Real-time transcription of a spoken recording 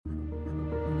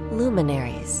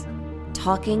luminaries,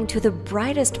 talking to the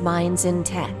brightest minds in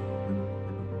tech.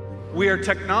 We are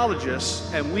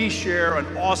technologists, and we share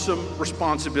an awesome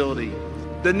responsibility.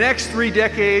 The next 3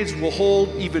 decades will hold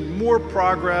even more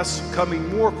progress,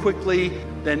 coming more quickly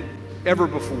than ever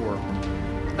before.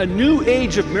 A new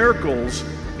age of miracles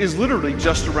is literally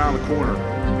just around the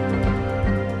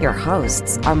corner. Your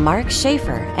hosts are Mark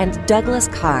Schaefer and Douglas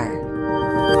Carr.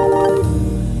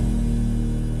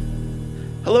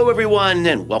 Hello, everyone,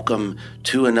 and welcome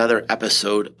to another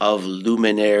episode of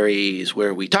Luminaries,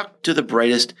 where we talk to the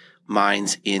brightest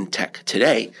minds in tech.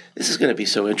 Today, this is going to be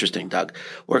so interesting, Doug.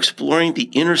 We're exploring the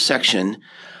intersection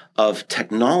of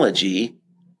technology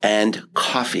and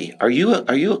coffee. Are you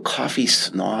a coffee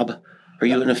snob? Are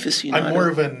you an aficionado? I'm more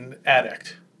of an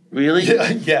addict. Really?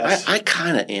 Yes. I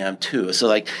kind of am too.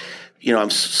 So I'm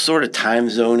sort of time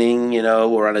zoning,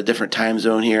 we're on a different time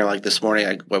zone here. Like this morning,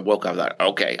 I woke up, I thought,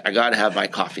 okay, I got to have my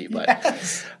coffee. But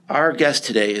yes. Our guest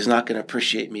today is not going to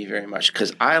appreciate me very much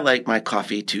because I like my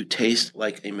coffee to taste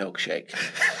like a milkshake.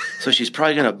 So she's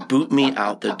probably going to boot me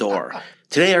out the door.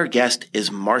 Today, our guest is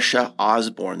Marsha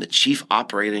Osborne, the Chief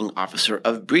Operating Officer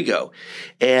of Brego.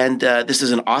 And this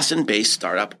is an Austin-based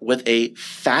startup with a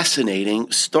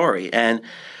fascinating story. And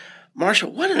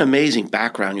Marsha, what an amazing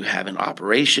background you have in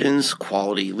operations,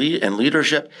 quality, and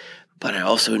leadership. But I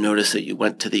also noticed that you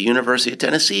went to the University of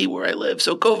Tennessee, where I live.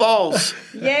 So go Vols!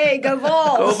 Yay, go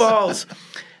Vols! Go Vols!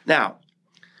 Now,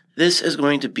 this is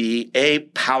going to be a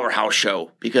powerhouse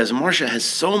show because Marsha has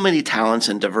so many talents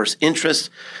and diverse interests,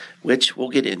 which we'll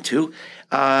get into.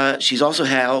 She's also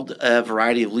held a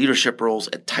variety of leadership roles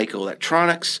at Tyco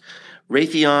Electronics,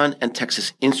 Raytheon, and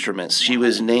Texas Instruments. She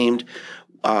was named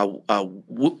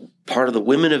part of the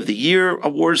Women of the Year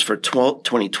Awards for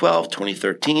 2012,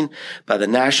 2013 by the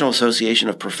National Association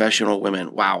of Professional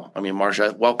Women. Wow. I mean,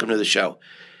 Marsha, welcome to the show.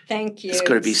 Thank you. It's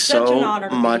going to be so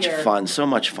much fun. So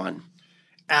much fun.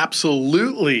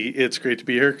 Absolutely. It's great to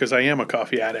be here because I am a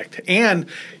coffee addict. And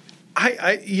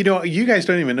you guys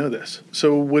don't even know this.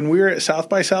 So when we were at South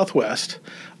by Southwest,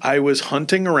 I was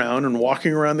hunting around and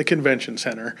walking around the convention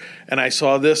center, and I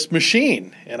saw this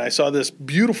machine, and I saw this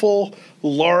beautiful,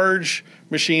 large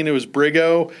machine. It was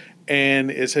Brego, and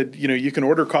it said, you can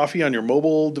order coffee on your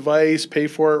mobile device, pay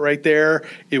for it right there.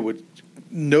 It would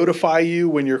notify you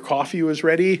when your coffee was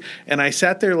ready. And I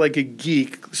sat there like a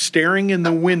geek, staring in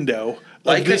the window.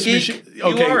 Like this a geek? Machine.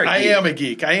 Okay, you are a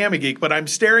geek. I am a geek, but I'm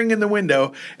staring in the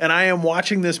window and I am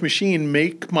watching this machine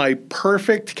make my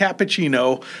perfect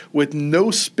cappuccino with no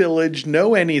spillage,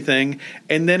 no anything.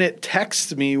 And then it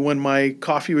texts me when my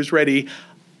coffee was ready.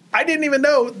 I didn't even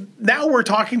know. Now we're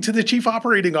talking to the chief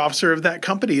operating officer of that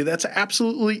company. That's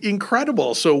absolutely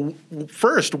incredible. So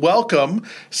first, welcome.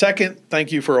 Second,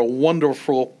 thank you for a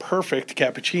wonderful, perfect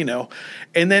cappuccino.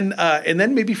 And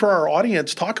then maybe for our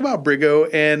audience, talk about Brego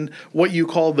and what you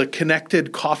call the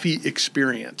connected coffee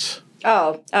experience.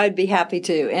 Oh, I'd be happy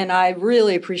to. And I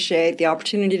really appreciate the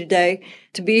opportunity today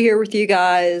to be here with you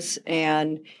guys,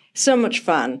 and so much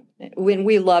fun. When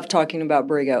we love talking about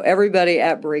Brego, everybody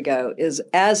at Brego is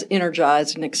as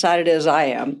energized and excited as I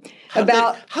am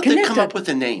about How'd they come up with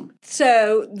the name?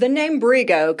 So the name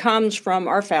Brego comes from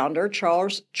our founder,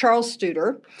 Charles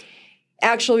Studer.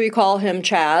 Actually, we call him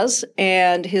Chaz,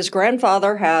 and his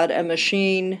grandfather had a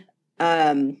machine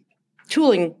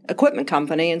tooling equipment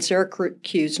company in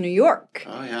Syracuse, New York.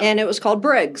 Oh, yeah. And it was called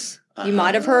Briggs. You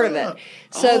might have heard of it.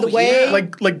 So the way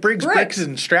like Briggs,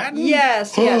 and Stratton?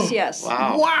 Yes.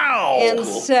 Wow. And cool.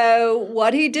 So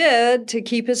what he did to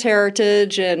keep his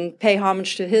heritage and pay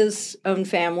homage to his own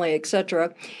family,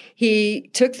 etc., he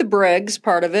took the Briggs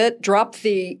part of it, dropped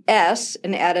the S,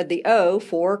 and added the O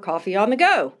for coffee on the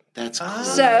go. That's cool.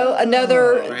 So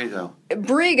another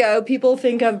Brego, people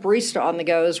think of barista on the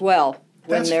go as well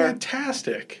when That's they're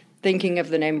fantastic. thinking of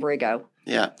the name Brego.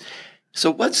 Yeah. So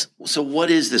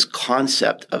what is this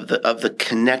concept of the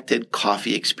connected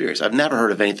coffee experience? I've never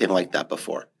heard of anything like that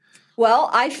before. Well,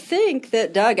 I think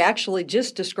that Doug actually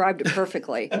just described it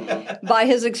perfectly by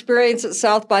his experience at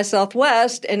South by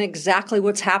Southwest and exactly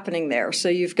what's happening there. So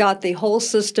you've got the whole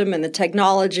system and the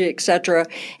technology, et cetera,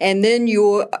 and then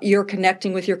you're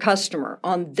connecting with your customer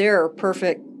on their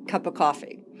perfect cup of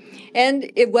coffee.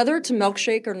 And whether it's a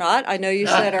milkshake or not, I know you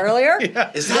said earlier.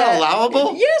 Is that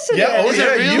allowable? Yes, it is. Oh, is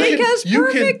it really? Because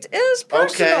perfect is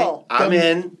personal. Okay, I'm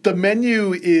in. The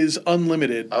menu is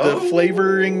unlimited. The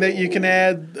flavoring that you can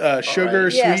add, sugar,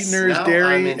 Yes. sweeteners, Now I'm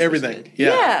dairy, interested. everything.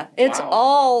 Yeah, it's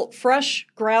all fresh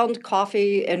ground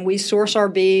coffee, and we source our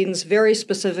beans very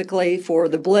specifically for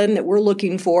the blend that we're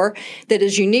looking for that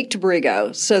is unique to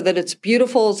Brego, so that it's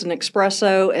beautiful as an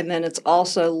espresso, and then it's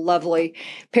also lovely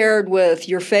paired with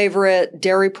your favorite favorite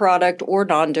dairy product or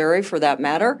non-dairy for that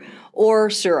matter, or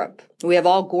syrup. We have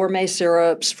all gourmet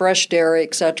syrups, fresh dairy,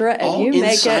 etc. And all you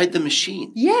make inside the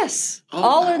machine. Yes, Oh,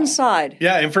 all wow. inside.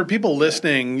 Yeah, and for people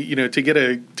listening, to get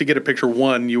a picture,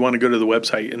 one, you want to go to the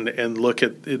website and look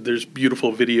at there's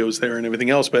beautiful videos there and everything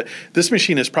else. But this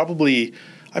machine is probably,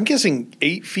 I'm guessing,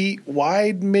 8 feet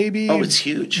wide, maybe. Oh, it's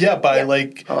huge. Yeah, by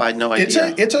Oh, I had no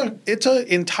idea. It's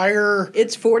a entire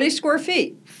It's 40 square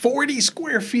feet. 40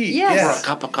 square feet. Yes. For a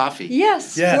cup of coffee.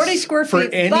 Yes, 40 square for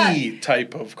feet. any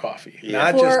type of coffee,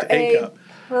 not for just a cup.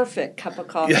 perfect cup of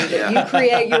coffee that you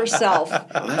create yourself.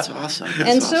 Oh, that's awesome.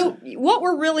 And so what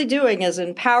we're really doing is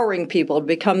empowering people to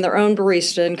become their own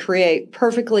barista and create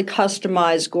perfectly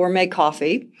customized gourmet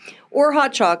coffee or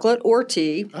hot chocolate or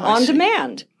tea on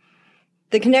demand.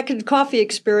 The Connected Coffee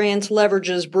experience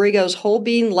leverages Brigo's whole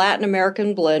bean Latin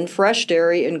American blend, fresh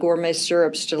dairy, and gourmet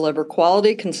syrups to deliver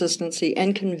quality, consistency,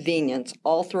 and convenience,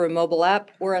 all through a mobile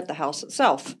app or at the house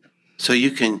itself. So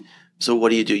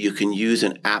what do? You can use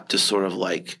an app to sort of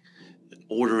like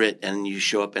order it and you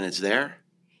show up and it's there?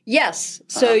 Yes.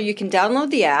 So you can download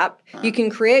the app. You can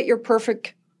create your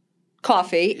perfect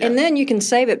coffee, and then you can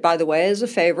save it, by the way, as a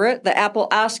favorite. The app will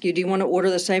ask you, do you want to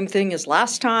order the same thing as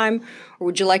last time, or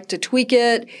would you like to tweak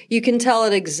it? You can tell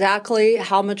it exactly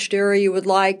how much dairy you would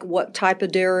like, what type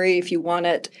of dairy, if you want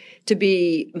it to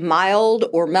be mild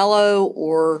or mellow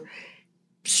or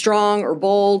strong or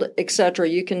bold, etc.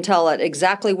 You can tell it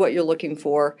exactly what you're looking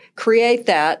for, create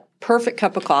that perfect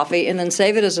cup of coffee, and then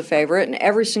save it as a favorite. And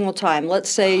every single time, let's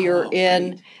say you're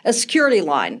in a security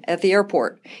line at the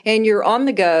airport and you're on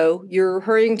the go, you're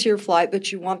hurrying to your flight,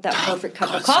 but you want that perfect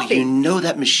cup of coffee. So you know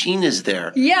that machine is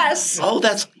there. Yes. Oh,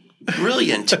 that's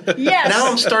brilliant. Yes. Now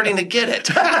I'm starting to get it.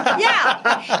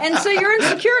 Yeah. And so you're in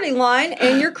security line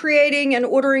and you're creating and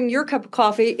ordering your cup of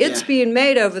coffee. It's being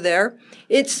made over there.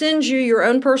 It sends you your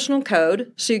own personal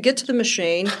code. So you get to the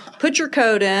machine, put your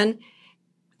code in.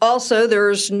 Also,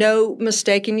 there's no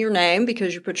mistaking your name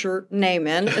because you put your name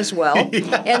in as well.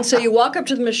 And so you walk up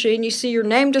to the machine, you see your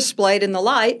name displayed in the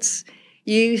lights,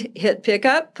 you hit pick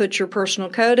up, put your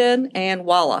personal code in, and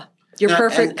voila. Your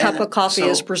perfect cup of coffee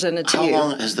is presented to you. How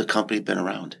long has the company been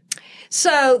around?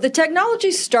 So the technology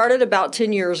started about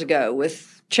 10 years ago with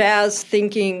Chaz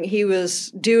thinking he was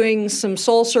doing some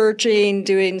soul searching,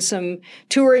 doing some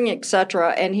touring,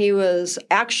 etc. And he was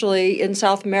actually in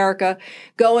South America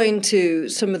going to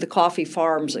some of the coffee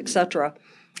farms, etc.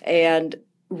 And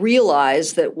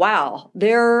realized that, wow,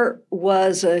 there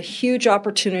was a huge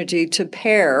opportunity to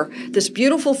pair this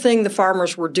beautiful thing the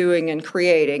farmers were doing and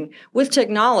creating with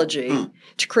technology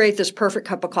to create this perfect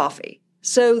cup of coffee.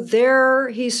 So there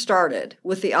he started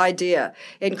with the idea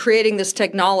in creating this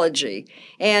technology.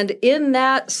 And in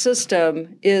that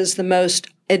system is the most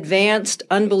advanced,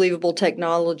 unbelievable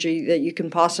technology that you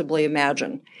can possibly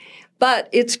imagine. But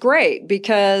it's great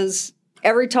because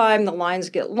every time the lines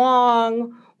get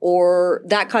long or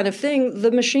that kind of thing,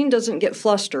 the machine doesn't get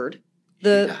flustered.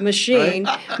 The machine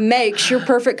makes your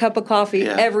perfect cup of coffee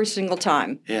every single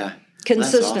time. Yeah.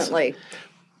 Consistently.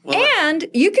 Well, and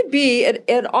you could be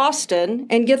at Austin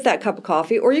and get that cup of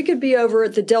coffee, or you could be over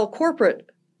at the Dell corporate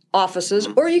offices,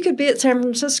 or you could be at San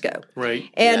Francisco. Right.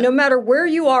 And no matter where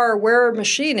you are or where a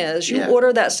machine is, you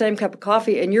order that same cup of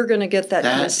coffee and you're going to get that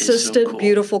consistent, so cool.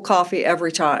 Beautiful coffee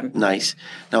every time. Nice.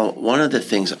 Now, one of the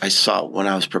things I saw when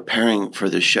I was preparing for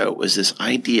the show was this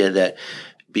idea that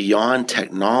beyond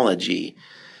technology,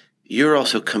 you're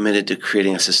also committed to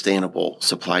creating a sustainable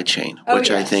supply chain, which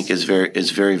I think is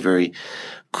very, very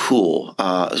cool.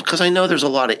 Because I know there's a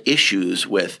lot of issues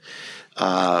with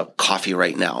coffee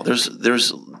right now.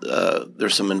 There's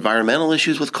some environmental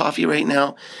issues with coffee right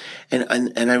now,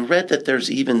 and I read that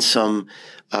there's even some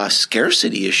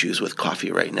scarcity issues with coffee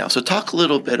right now. So talk a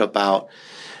little bit about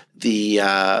the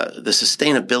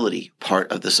sustainability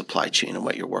part of the supply chain and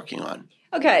what you're working on.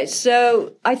 Okay,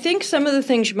 so I think some of the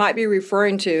things you might be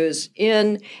referring to is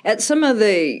at some of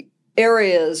the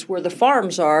areas where the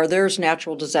farms are, there's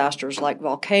natural disasters like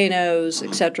volcanoes,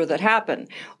 et cetera, that happen.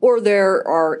 Or there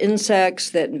are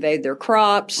insects that invade their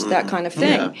crops, that kind of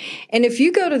thing. Yeah. And if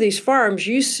you go to these farms,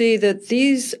 you see that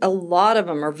a lot of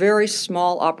them are very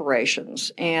small operations.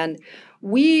 And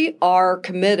we are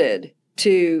committed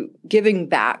to giving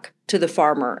back to the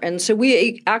farmer. And so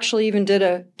we actually even did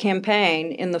a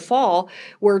campaign in the fall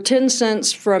where 10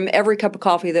 cents from every cup of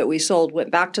coffee that we sold went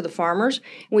back to the farmers.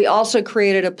 We also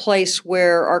created a place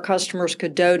where our customers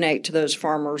could donate to those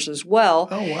farmers as well.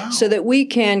 Oh, wow. So that we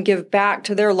can give back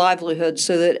to their livelihood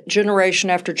so that generation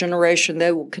after generation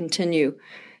they will continue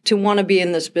to want to be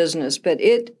in this business. But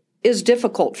it is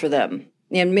difficult for them.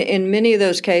 In many of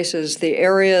those cases, the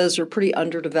areas are pretty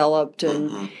underdeveloped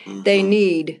and they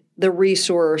need the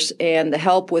resource and the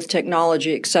help with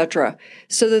technology, et cetera,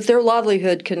 so that their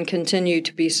livelihood can continue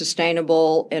to be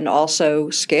sustainable and also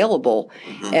scalable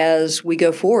as we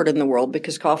go forward in the world,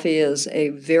 because coffee is a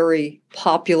very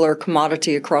popular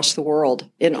commodity across the world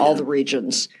in all the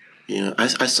regions.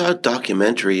 I saw a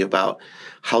documentary about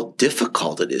how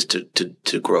difficult it is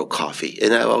to grow coffee,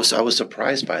 and I was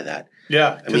surprised by that.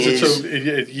 Yeah, because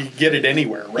you get it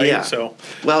anywhere, right? Yeah. So,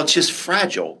 well, it's just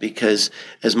fragile because,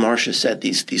 as Marcia said,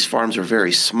 these farms are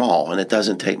very small, and it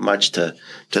doesn't take much to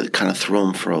kind of throw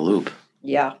them for a loop.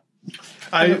 Yeah,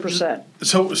 100%.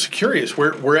 So curious.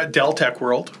 We're at Dell Tech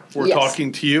World. We're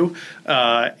talking to you,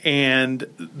 and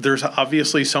there's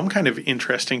obviously some kind of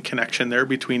interesting connection there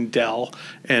between Dell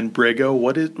and Briggo.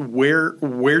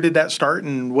 Where did that start,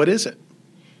 and what is it?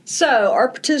 So our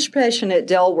participation at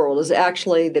Dell World is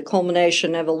actually the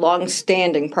culmination of a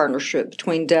long-standing partnership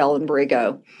between Dell and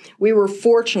Briggo. We were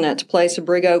fortunate to place a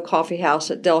Briggo coffee house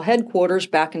at Dell headquarters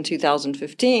back in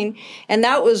 2015, and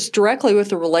that was directly with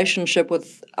the relationship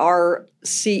with our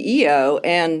CEO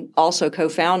and also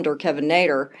co-founder, Kevin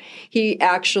Nader. He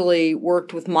actually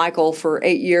worked with Michael for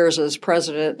 8 years as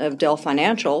president of Dell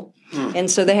Financial.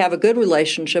 And so they have a good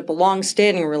relationship, a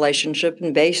long-standing relationship.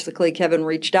 And basically, Kevin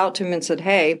reached out to him and said,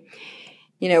 hey,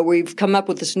 we've come up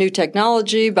with this new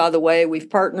technology. By the way, we've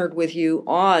partnered with you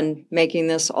on making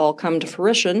this all come to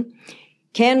fruition.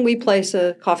 Can we place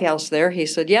a coffee house there? He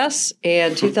said yes.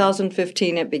 And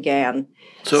 2015, it began.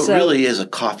 So it really is a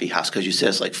coffee house because you said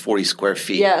it's like 40 square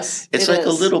feet. Yes, it's like a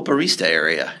little barista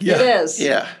area. Yeah. It is.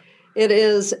 Yeah. It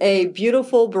is a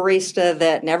beautiful barista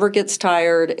that never gets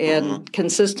tired and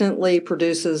consistently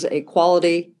produces a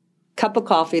quality cup of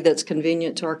coffee that's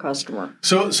convenient to our customer.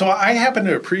 So I happen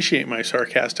to appreciate my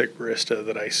sarcastic barista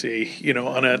that I see,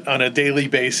 on a daily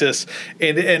basis.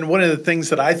 And one of the things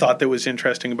that I thought that was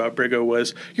interesting about Briggo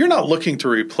was you're not looking to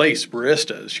replace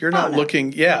baristas. You're not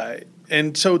looking,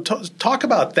 And so talk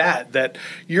about that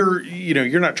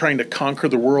you're not trying to conquer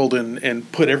the world and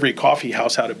put every coffee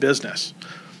house out of business.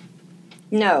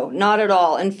 No, not at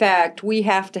all. In fact, we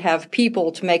have to have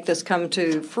people to make this come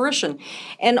to fruition.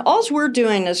 And all we're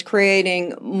doing is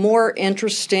creating more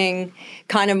interesting,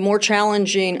 kind of more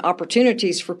challenging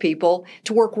opportunities for people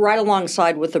to work right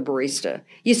alongside with the barista.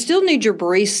 You still need your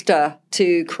barista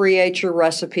to create your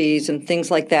recipes and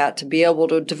things like that to be able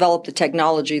to develop the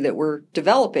technology that we're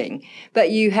developing.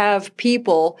 But you have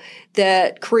people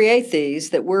that create these,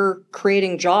 that we're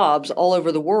creating jobs all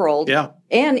over the world. Yeah.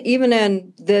 And even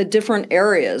in the different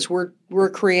areas, we're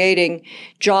creating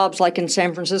jobs like in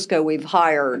San Francisco. We've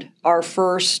hired our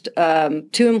first 2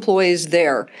 employees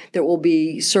there that will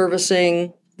be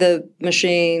servicing the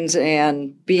machines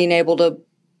and being able to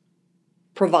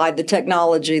provide the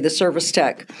technology, the service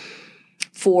tech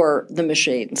for the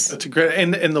machines. That's great.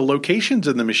 And the locations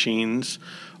of the machines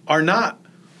are not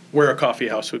where a coffee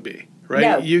house would be. Right?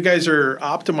 No. You guys are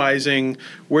optimizing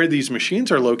where these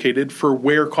machines are located for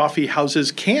where coffee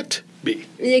houses can't be.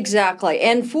 Exactly.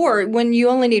 And for when you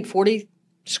only need 40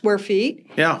 square feet,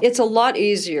 it's a lot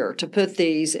easier to put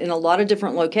these in a lot of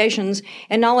different locations.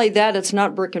 And not only that, it's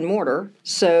not brick and mortar.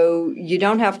 So you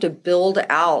don't have to build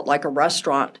out like a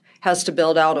restaurant has to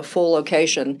build out a full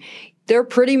location. They're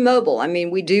pretty mobile. I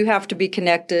mean, we do have to be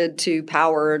connected to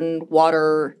power and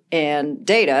water and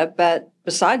data. But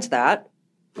besides that,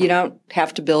 you don't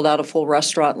have to build out a full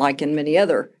restaurant like in many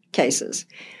other cases.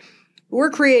 We're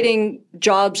creating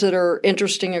jobs that are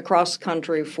interesting across the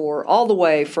country for all the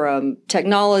way from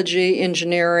technology,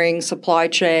 engineering, supply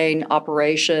chain,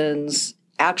 operations,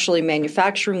 actually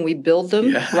manufacturing. We build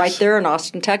them right there in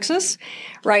Austin, Texas,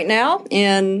 right now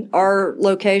in our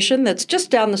location that's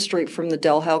just down the street from the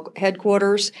Dell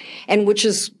headquarters, and which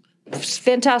is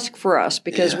fantastic for us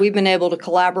because we've been able to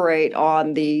collaborate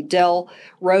on the Dell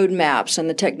roadmaps and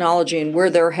the technology and where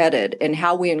they're headed and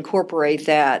how we incorporate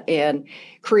that and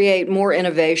create more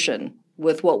innovation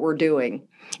with what we're doing.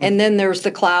 And then there's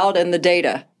the cloud and the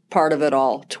data part of it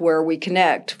all to where we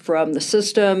connect from the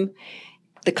system,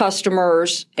 the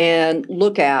customers, and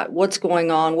look at what's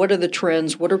going on, what are the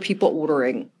trends, what are people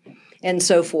ordering, and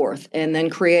so forth, and then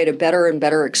create a better and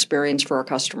better experience for our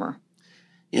customer.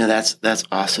 That's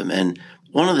awesome. And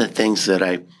one of the things that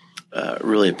I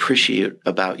really appreciate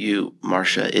about you,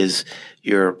 Marcia, is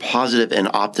your positive and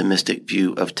optimistic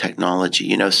view of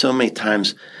technology. So many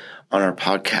times on our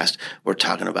podcast, we're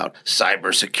talking about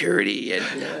cybersecurity,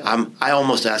 and I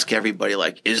almost ask everybody,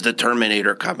 like, is the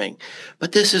Terminator coming?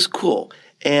 But this is cool.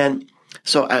 And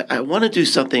so I want to do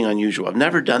something unusual. I've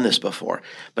never done this before,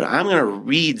 but I'm going to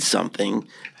read something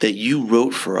that you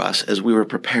wrote for us as we were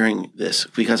preparing this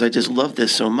because I just love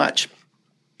this so much.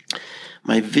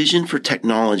 My vision for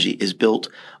technology is built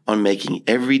on making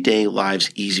everyday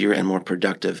lives easier and more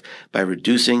productive by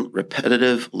reducing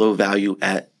repetitive, low-value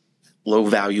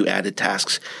added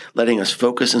tasks, letting us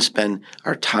focus and spend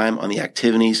our time on the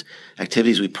activities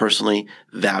we personally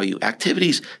value,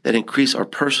 activities that increase our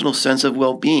personal sense of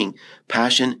well-being,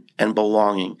 passion, and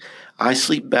belonging. I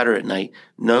sleep better at night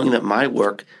knowing that my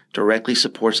work directly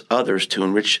supports others to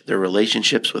enrich their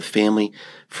relationships with family,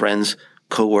 friends,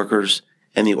 coworkers,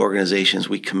 and the organizations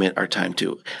we commit our time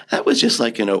to. That was just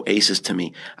like an oasis to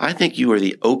me. I think you are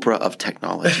the Oprah of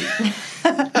technology.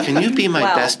 Can you be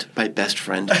my best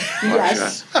friend, Marsha?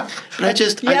 Yes.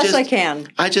 But I can.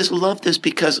 I just love this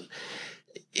because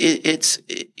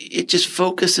it just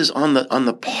focuses on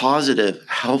the positive,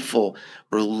 helpful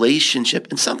relationship.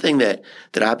 And something that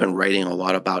I've been writing a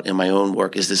lot about in my own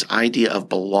work is this idea of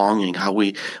belonging, how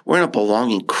we're in a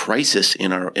belonging crisis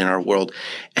in our world.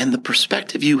 And the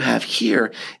perspective you have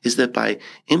here is that by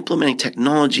implementing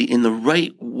technology in the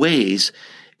right ways,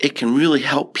 it can really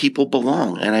help people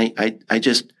belong. And I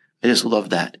just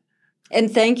love that. And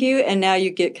thank you. And now you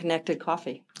get Connected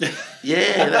Coffee.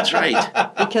 Yeah, that's right.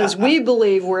 Because we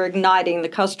believe we're igniting the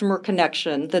customer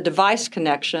connection, the device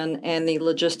connection, and the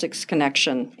logistics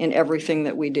connection in everything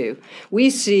that we do. We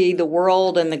see the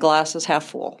world and the glass is half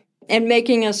full, and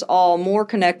making us all more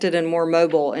connected and more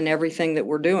mobile in everything that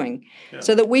we're doing,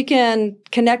 so that we can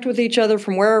connect with each other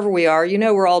from wherever we are. You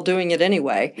know, we're all doing it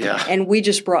anyway. Yeah. And we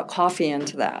just brought coffee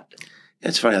into that.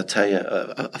 It's funny. I'll tell you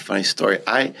a funny story.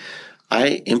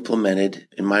 I implemented,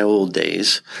 in my old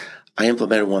days, one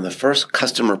of the first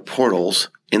customer portals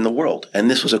in the world. And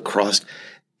this was across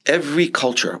every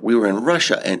culture. We were in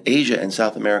Russia and Asia and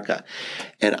South America.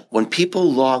 And when people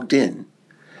logged in,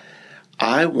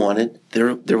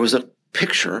 there was a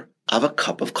picture of a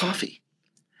cup of coffee.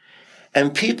 And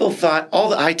all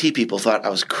the IT people thought I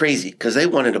was crazy because they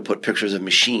wanted to put pictures of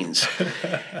machines.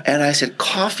 And I said,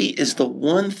 coffee is the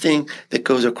one thing that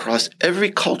goes across every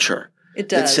culture. It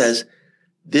does. That says,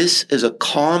 this is a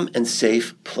calm and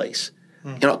safe place.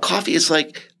 You know, coffee is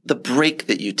like the break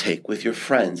that you take with your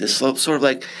friends. It's sort of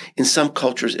like, in some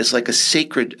cultures, it's like a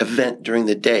sacred event during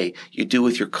the day you do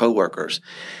with your coworkers.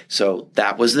 So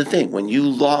that was the thing. When you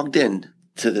logged in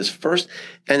to this first,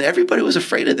 and everybody was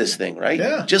afraid of this thing, right?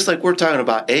 Yeah. Just like we're talking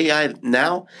about AI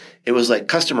now, it was like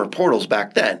customer portals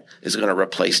back then is going to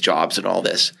replace jobs and all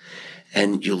this.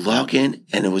 And you log in,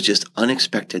 and it was just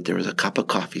unexpected. There was a cup of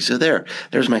coffee. So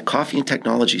there's my coffee and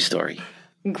technology story.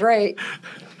 Great.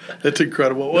 That's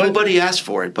incredible. Nobody asked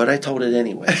for it, but I told it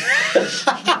anyway.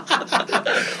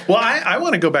 Well, I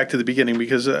want to go back to the beginning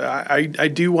because I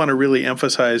do want to really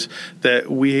emphasize that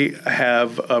we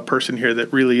have a person here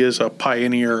that really is a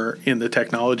pioneer in the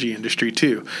technology industry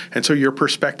too. And so your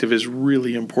perspective is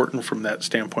really important from that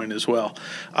standpoint as well.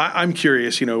 I'm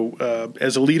curious,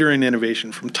 as a leader in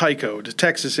innovation from Tyco to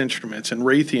Texas Instruments and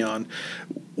Raytheon,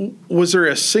 was there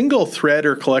a single thread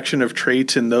or collection of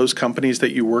traits in those companies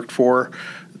that you worked for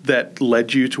that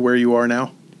led you to where you are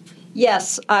now?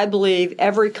 Yes, I believe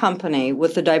every company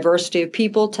with the diversity of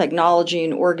people, technology,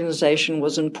 and organization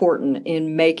was important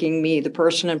in making me the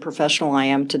person and professional I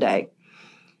am today.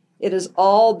 It has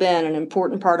all been an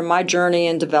important part of my journey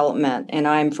and development, and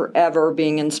I'm forever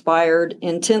being inspired,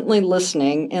 intently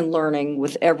listening and learning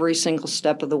with every single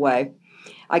step of the way.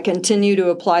 I continue to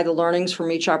apply the learnings from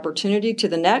each opportunity to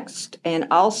the next, and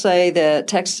I'll say that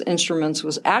Texas Instruments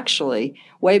was actually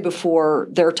way before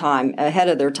their time, ahead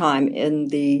of their time in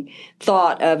the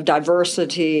thought of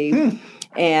diversity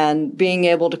and being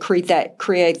able to create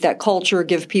that culture,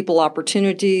 give people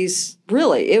opportunities.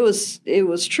 Really, it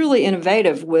was truly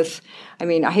innovative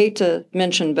I hate to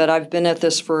mention, but I've been at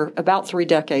this for about 3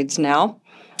 decades now.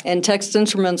 And Texas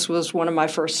Instruments was one of my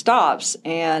first stops,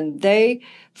 and they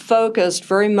focused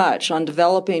very much on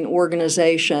developing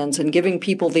organizations and giving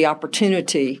people the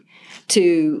opportunity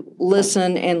to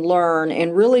listen and learn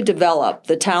and really develop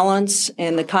the talents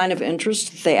and the kind of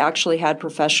interests that they actually had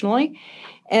professionally.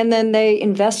 And then they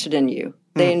invested in you.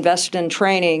 They invested in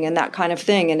training and that kind of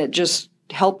thing, and it just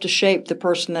helped to shape the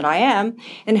person that I am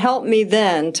and helped me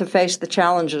then to face the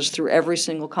challenges through every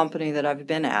single company that I've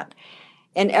been at.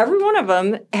 And every one of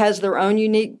them has their own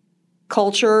unique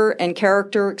culture and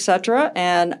character, etc.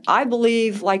 And I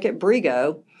believe, like at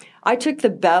Brigo, I took the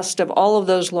best of all of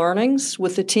those learnings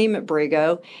with the team at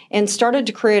Brigo and started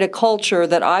to create a culture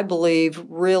that I believe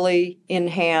really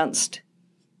enhanced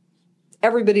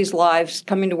everybody's lives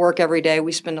coming to work every day.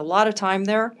 We spend a lot of time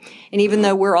there. And even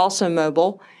though we're also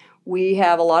mobile, we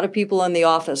have a lot of people in the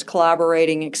office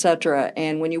collaborating, etc.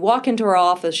 And when you walk into our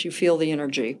office, you feel the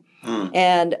energy.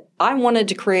 And I wanted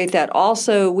to create that.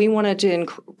 Also, we wanted to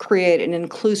create an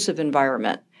inclusive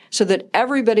environment so that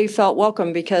everybody felt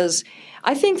welcome, because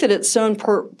I think that it's so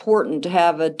important to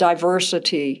have a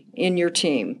diversity in your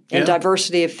team and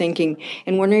diversity of thinking.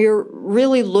 And when you're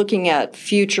really looking at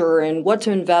future and what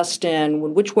to invest in,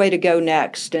 which way to go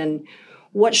next, and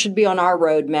what should be on our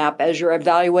roadmap as you're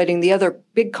evaluating the other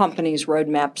big companies'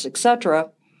 roadmaps, et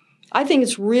cetera, I think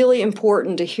it's really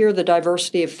important to hear the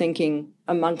diversity of thinking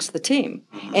amongst the team.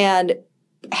 And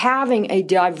having a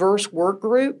diverse work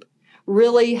group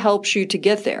really helps you to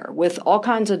get there with all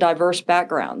kinds of diverse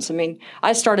backgrounds. I mean,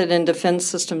 I started in Defense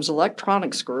Systems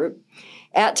Electronics Group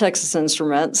at Texas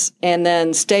Instruments, and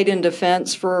then stayed in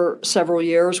defense for several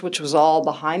years, which was all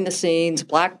behind the scenes,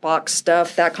 black box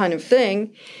stuff, that kind of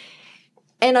thing.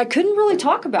 And I couldn't really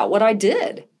talk about what I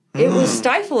did. It was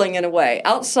stifling in a way.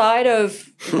 Outside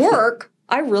of work,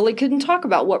 I really couldn't talk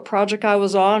about what project I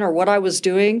was on or what I was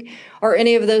doing or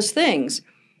any of those things.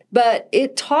 But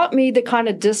it taught me the kind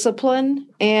of discipline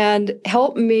and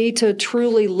helped me to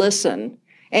truly listen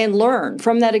and learn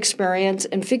from that experience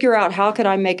and figure out how could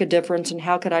I make a difference and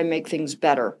how could I make things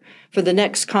better for the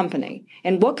next company.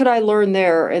 And what could I learn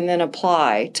there and then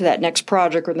apply to that next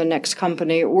project or the next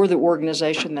company or the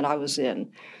organization that I was in.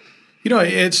 You know,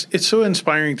 it's so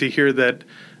inspiring to hear that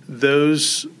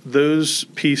those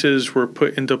pieces were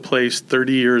put into place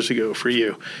 30 years ago for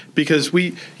you, because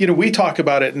we talk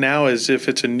about it now as if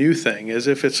it's a new thing, as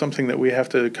if it's something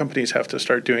that companies have to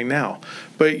start doing now.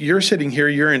 But you're sitting here,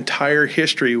 your entire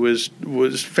history was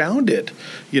founded,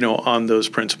 on those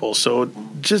principles. So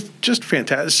just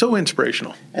fantastic, so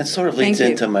inspirational. And sort of leads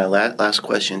into my last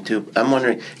question too. I'm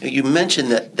wondering, you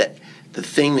mentioned that the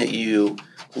thing that you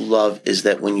love is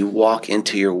that when you walk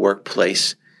into your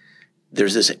workplace,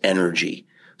 there's this energy.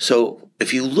 So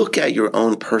if you look at your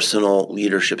own personal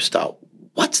leadership style,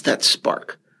 what's that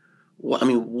spark?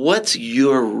 What's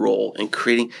your role in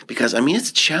creating? Because,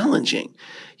 it's challenging.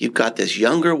 You've got this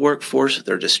younger workforce.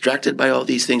 They're distracted by all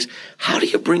these things. How do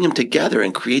you bring them together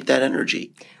and create that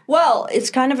energy? Well,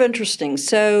 it's kind of interesting.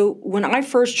 So when I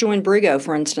first joined Brigo,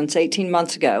 for instance, 18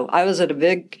 months ago, I was at a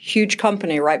big, huge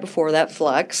company right before that,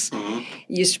 Flex. Mm-hmm.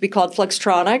 It used to be called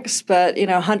Flextronics, but,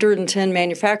 110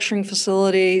 manufacturing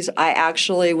facilities. I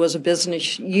actually was a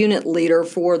business unit leader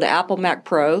for the Apple Mac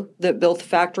Pro that built the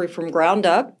factory from ground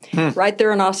up right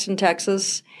there in Austin,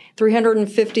 Texas.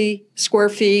 350 square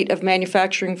feet of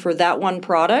manufacturing for that one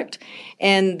product,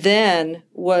 and then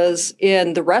was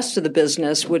in the rest of the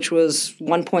business, which was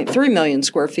 1.3 million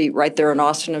square feet right there in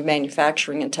Austin of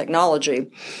manufacturing and technology.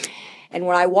 And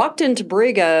when I walked into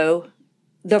Brigo,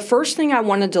 the first thing I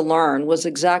wanted to learn was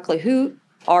exactly who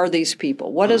are these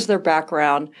people? What is their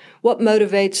background? What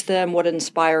motivates them? What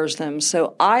inspires them?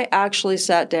 So I actually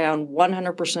sat down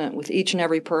 100% with each and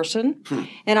every person,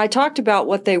 and I talked about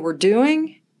what they were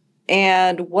doing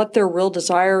and what their real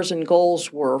desires and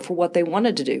goals were for what they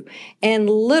wanted to do, and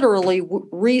literally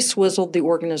re-swizzled the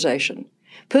organization,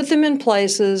 put them in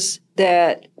places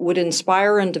that would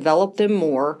inspire and develop them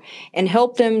more and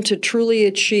help them to truly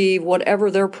achieve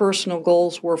whatever their personal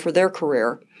goals were for their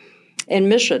career and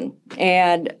mission,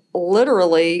 and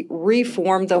literally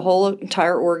reformed the whole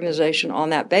entire organization on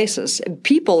that basis.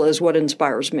 People is what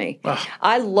inspires me. Wow.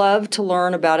 I love to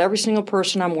learn about every single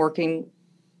person I'm working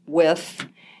with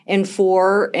and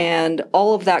for, and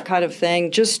all of that kind of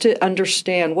thing, just to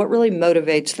understand what really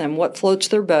motivates them, what floats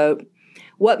their boat,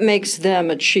 what makes them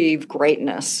achieve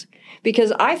greatness.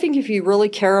 Because I think if you really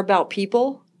care about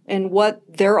people and what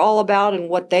they're all about and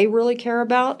what they really care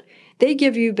about, they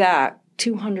give you back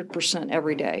 200%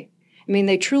 every day.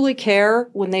 They truly care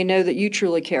when they know that you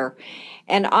truly care.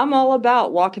 And I'm all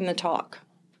about walking the talk.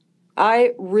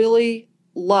 I really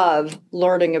love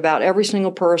learning about every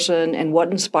single person and what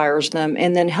inspires them,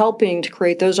 and then helping to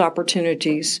create those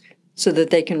opportunities so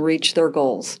that they can reach their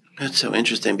goals. That's so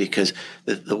interesting, because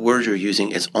the word you're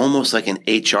using is almost like an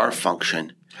HR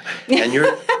function. And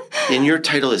your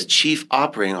title is Chief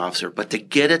Operating Officer, but to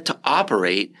get it to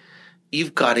operate,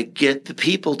 you've got to get the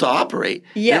people to operate.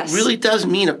 Yes. It really does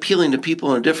mean appealing to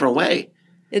people in a different way.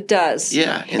 It does.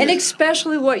 Yeah. And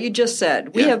especially what you just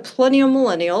said. We have plenty of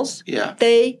millennials. Yeah.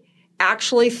 They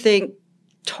actually think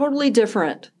totally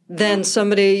different than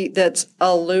somebody that's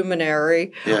a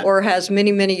luminary or has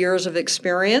many, many years of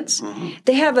experience. Mm-hmm.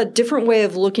 They have a different way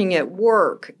of looking at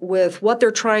work with what they're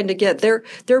trying to get.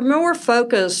 They're more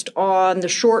focused on the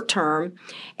short term,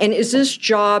 and is this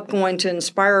job going to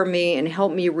inspire me and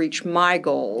help me reach my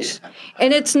goals? Yeah.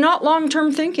 And it's not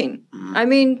long-term thinking.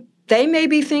 Mm-hmm. They may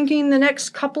be thinking the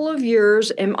next couple of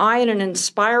years, am I in an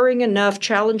inspiring enough,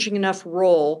 challenging enough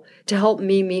role to help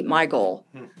me meet my goal?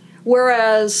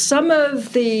 Whereas some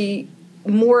of the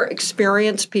more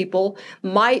experienced people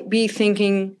might be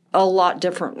thinking a lot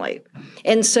differently.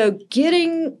 And so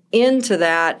getting into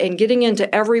that and getting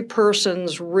into every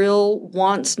person's real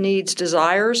wants, needs,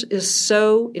 desires is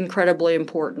so incredibly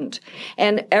important.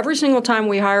 And every single time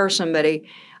we hire somebody,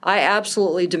 I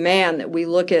absolutely demand that we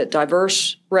look at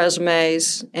diverse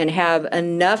resumes and have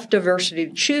enough diversity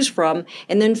to choose from,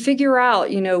 and then figure out,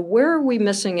 where are we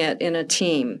missing it in a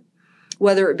team?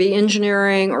 Whether it be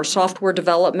engineering or software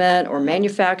development or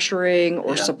manufacturing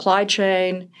or supply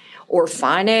chain or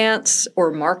finance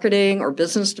or marketing or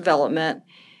business development,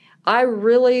 I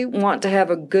really want to have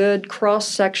a good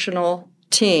cross-sectional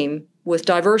team with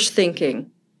diverse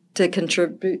thinking to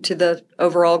contribute to the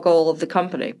overall goal of the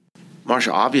company.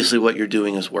 Marsha, obviously what you're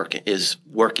doing is working.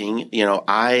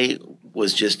 I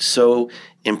was just so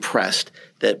impressed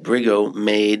that Brigo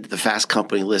made the Fast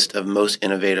Company list of most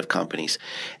innovative companies.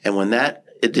 And when that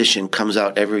edition comes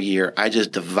out every year, I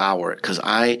just devour it because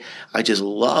I just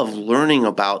love learning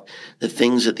about the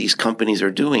things that these companies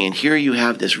are doing. And here you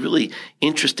have this really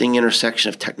interesting intersection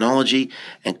of technology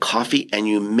and coffee, and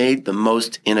you made the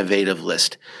most innovative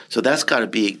list. So that's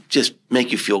got to just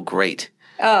make you feel great.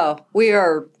 Oh, we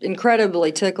are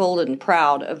incredibly tickled and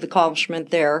proud of the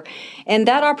accomplishment there. And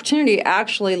that opportunity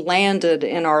actually landed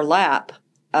in our lap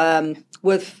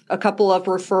with a couple of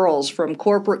referrals from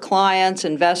corporate clients,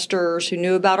 investors who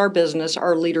knew about our business,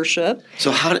 our leadership. So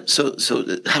how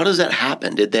does that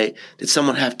happen? Did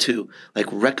someone have to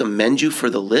recommend you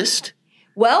for the list?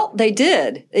 Well, they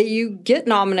did. You get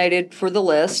nominated for the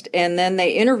list and then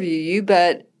they interview you,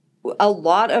 but a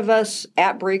lot of us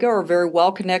at Brigo are very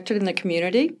well connected in the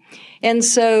community. And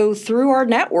so through our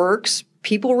networks,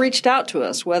 people reached out to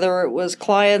us, whether it was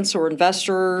clients or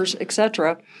investors, et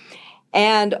cetera.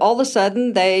 And all of a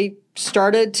sudden, they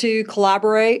started to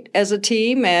collaborate as a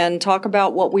team and talk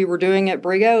about what we were doing at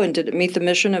Brigo and did it meet the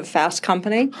mission of Fast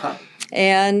Company. Huh.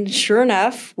 And sure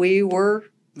enough, we were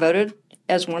voted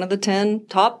as one of the 10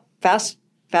 top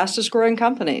fastest growing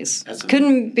companies.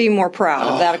 Couldn't be more proud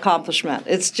of that accomplishment.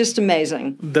 It's just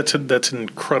amazing. That's an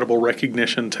incredible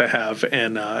recognition to have,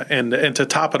 and to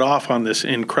top it off on this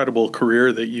incredible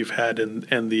career that you've had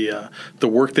and the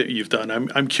work that you've done.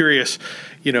 I'm curious.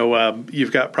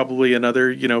 You've got probably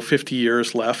another 50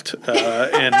 years left,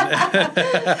 and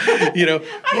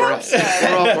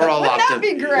we're all That'd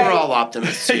be great. We're all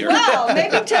optimists here. Well,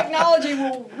 maybe technology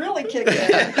will really kick in.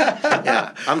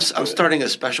 Yeah, I'm starting a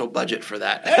special budget for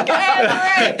that. Okay,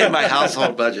 great. In my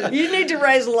household budget. You need to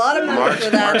raise a lot of money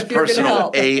for that if you're going to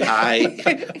help. AI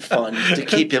fund to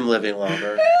keep him living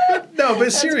longer. No,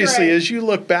 but seriously, as you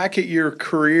look back at your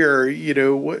career,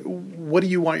 what do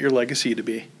you want your legacy to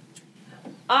be?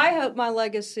 I hope my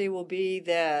legacy will be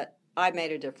that I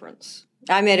made a difference.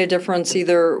 I made a difference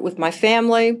either with my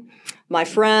family, my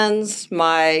friends,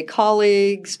 my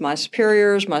colleagues, my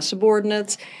superiors, my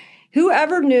subordinates.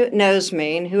 Whoever knows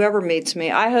me and whoever meets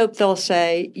me, I hope they'll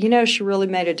say, she really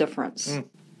made a difference.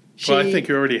 Well, I think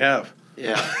you already have.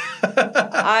 Yeah.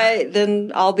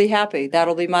 Then I'll be happy.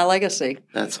 That'll be my legacy.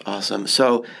 That's awesome.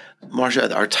 So,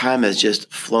 Marsha, our time has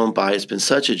just flown by. It's been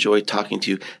such a joy talking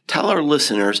to you. Tell our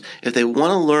listeners, if they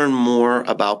want to learn more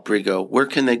about Brigo, where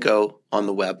can they go on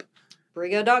the web?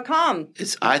 Brigo.com.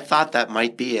 I thought that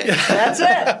might be it. That's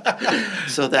it.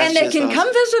 So that's and they can awesome.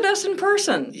 Come visit us in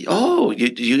person. Oh,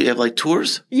 you have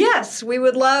tours? Yes, we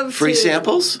would love free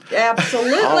samples?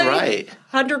 Absolutely. All right.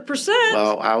 100%.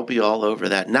 Well, I'll be all over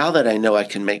that. Now that I know I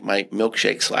can make my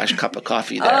milkshake / cup of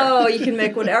coffee there. Oh, you can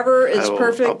make whatever is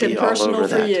perfect and personal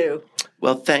for you.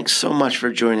 Well, thanks so much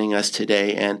for joining us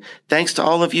today. And thanks to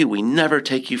all of you. We never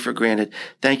take you for granted.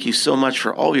 Thank you so much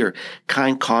for all your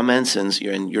kind comments and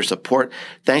your support.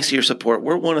 Thanks to your support,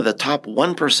 we're one of the top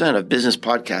 1% of business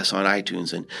podcasts on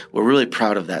iTunes, and we're really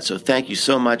proud of that. So thank you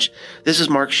so much. This is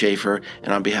Mark Schaefer,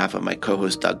 and on behalf of my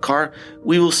co-host Doug Carr,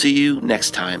 we will see you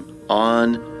next time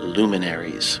on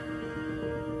Luminaries.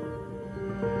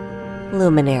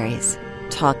 Luminaries,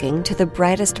 talking to the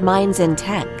brightest minds in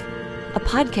tech. A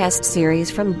podcast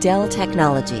series from Dell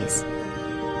Technologies.